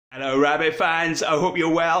Hello rabbit fans, I hope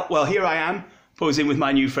you're well. Well, here I am, posing with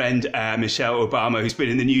my new friend Michelle Obama, who's been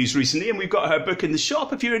in the news recently, and we've got her book in the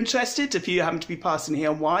shop if you're interested. If you happen to be passing here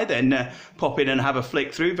on Y, then pop in and have a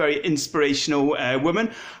flick through. Very inspirational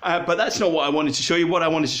woman. But that's not what I wanted to show you. What I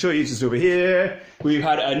wanted to show you is just over here. We've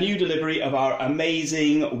had a new delivery of our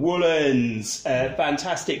amazing woolens.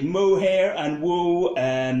 Fantastic mohair and wool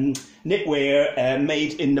knitwear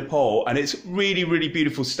made in Nepal, and it's really, really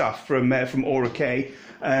beautiful stuff from Aura K.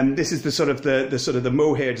 This is the sort of the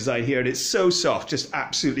mohair design here, and it's so soft, just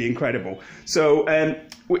absolutely incredible. So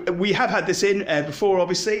we have had this in before,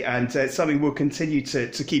 obviously, and it's something we'll continue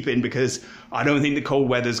to keep in because I don't think the cold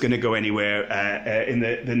weather is going to go anywhere in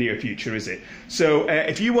the near future, is it? So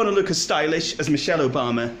if you want to look as stylish as Michelle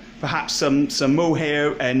Obama, perhaps some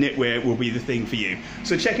mohair knitwear will be the thing for you.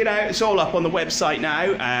 So check it out. It's all up on the website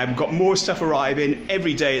now. We've got more stuff arriving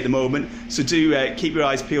every day at the moment. So do keep your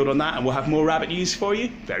eyes peeled on that, and we'll have more rabbit news for you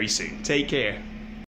very soon. Take care.